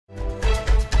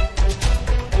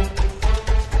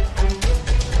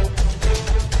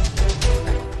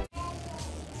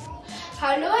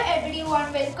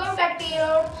everyone, welcome back to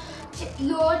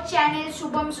your channel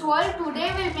Subham's World.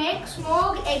 Today we'll make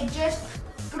smoke exhaust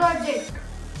project.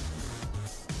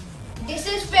 This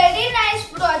is very nice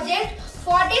project.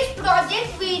 For this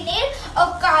project we need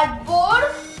a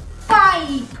cardboard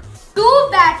pipe, 2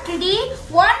 battery,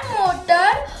 1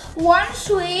 motor, 1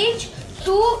 switch,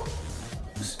 2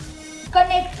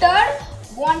 connector,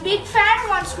 1 big fan,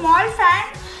 1 small fan,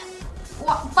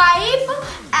 1 pipe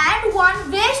and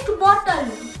 1 waste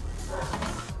bottle.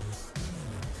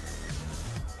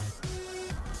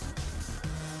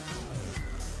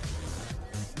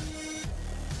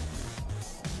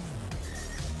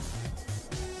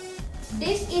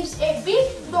 This is a big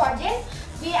project.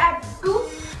 We have to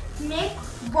make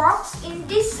box in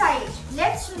this size.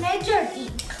 Let's measure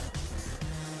it.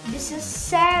 This is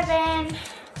 7.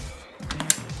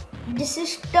 This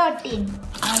is 13.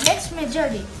 Now let's measure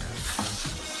it.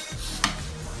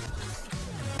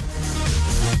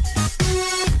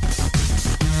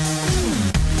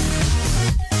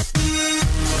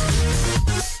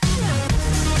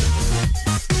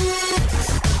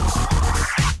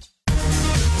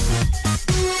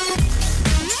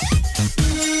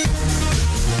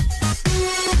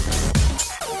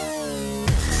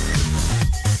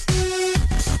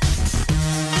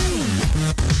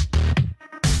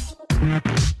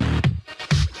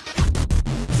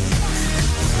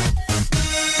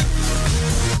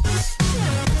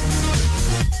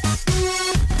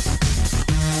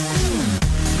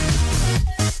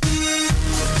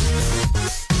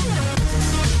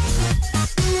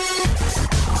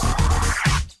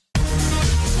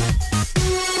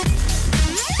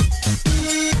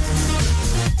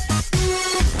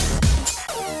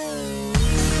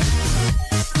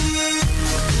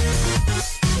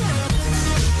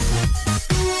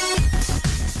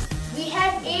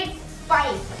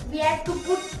 We have to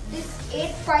put this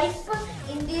 8 pipe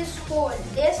in this hole.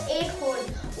 There's 8 holes.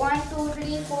 1, 2,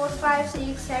 3, 4, 5,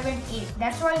 6, 7, 8.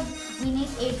 That's why we need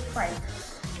 8 pipe.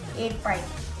 8 pipe.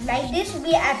 Like this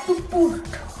we have to put.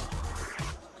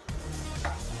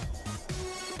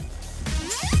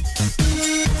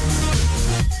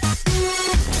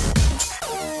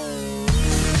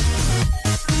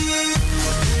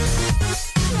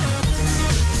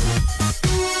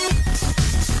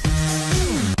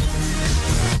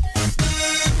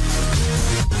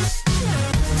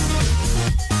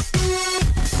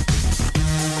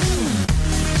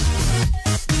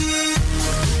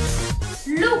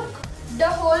 The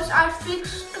holes are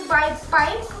fixed by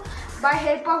pipe by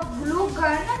help of glue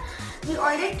gun. We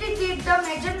already did the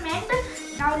measurement.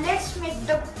 Now let's make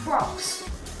the box.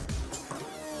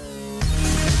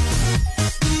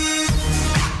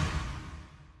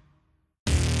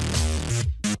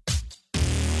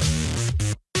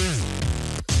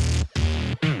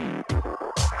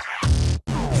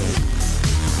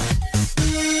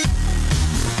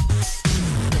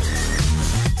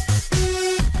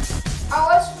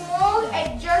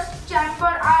 Chamber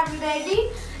are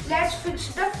ready. Let's fix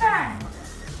the fan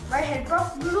by help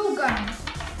of glue gun.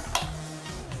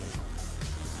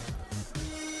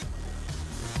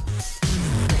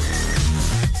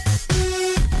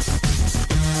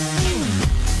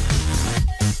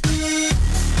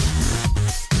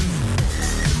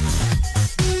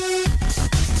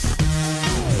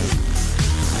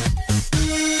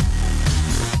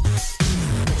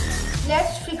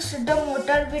 Let's fix the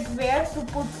motor with where to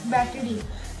put battery.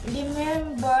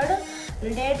 Remember,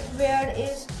 red wire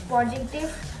is positive,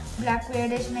 black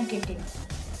wire is negative.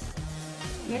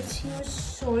 Let's use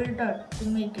solder to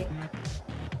make it.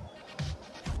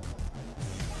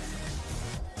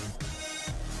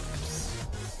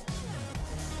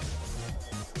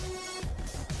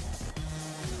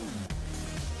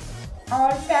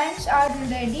 Our fans are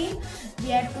ready. We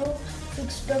have to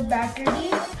fix the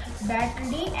battery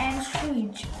and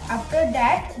switch. After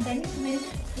that, then we'll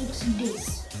fix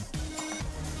this.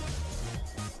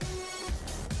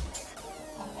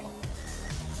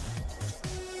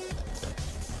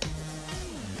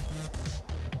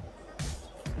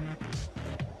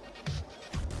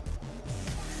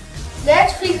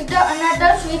 Let's fix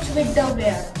another switch with the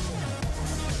wire.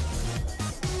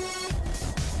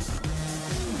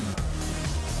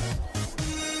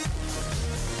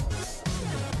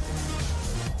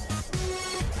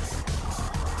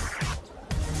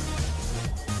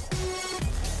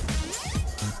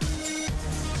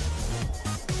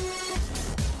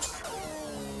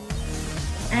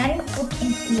 And put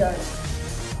in here.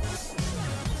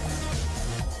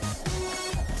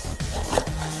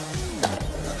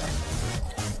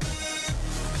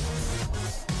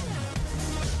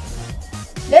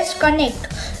 Let's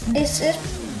connect. This is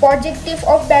positive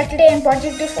of battery and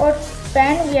positive of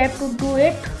fan, we have to do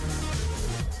it.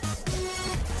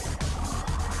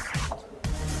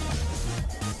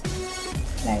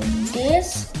 Like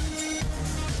this.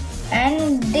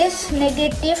 And this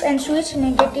negative and switch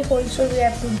negative also we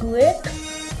have to do it.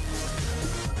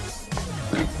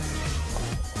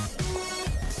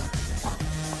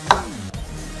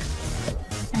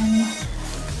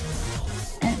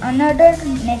 And another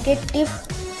negative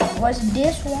was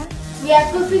this one. We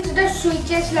have to fix the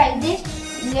switches like this.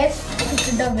 Let's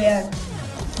fix the wire.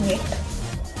 Wait.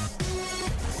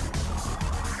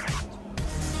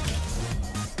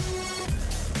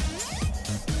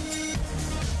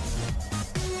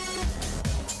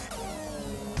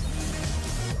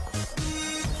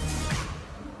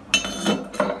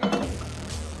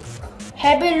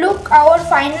 Have a look our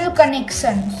final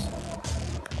connections.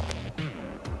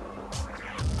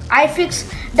 I fixed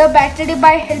the battery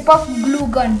by help of glue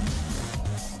gun.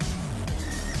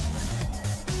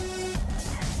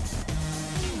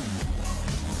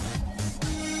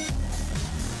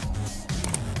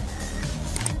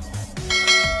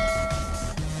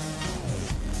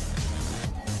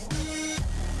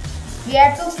 We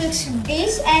have to fix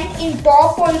this and in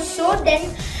top also,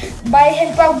 then by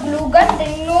help of glue gun,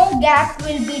 then no gap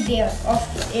will be there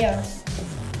of air.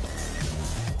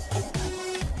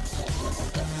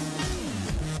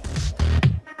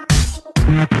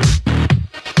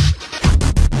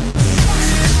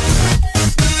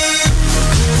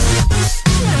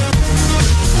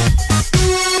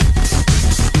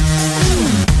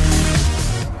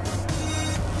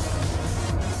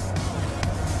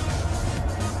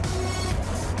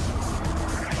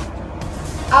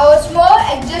 Our small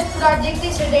exhaust project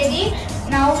is ready.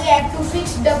 Now we have to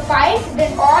fix the pipe,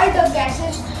 then all the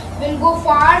gases will go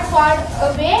far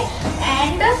away,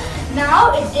 and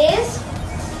now it is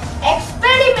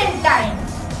experiment time.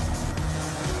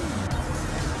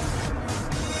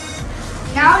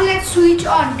 Now let's switch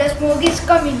on. The smoke is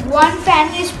coming. One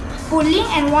fan is pulling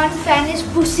and one fan is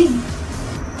pushing.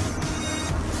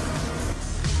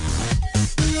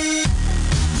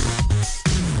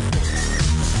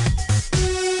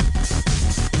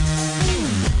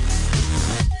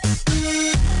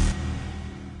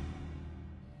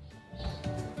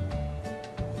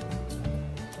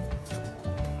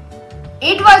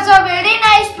 It was a very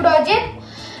nice project.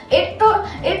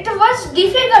 It was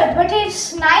difficult, but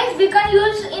it's nice. We can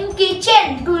use in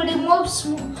kitchen to remove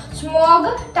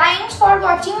smog. Thanks for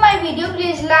watching my video.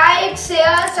 Please like,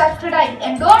 share, subscribe,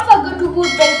 and don't forget to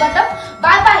put bell button.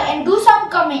 Bye bye, and do some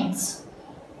comments.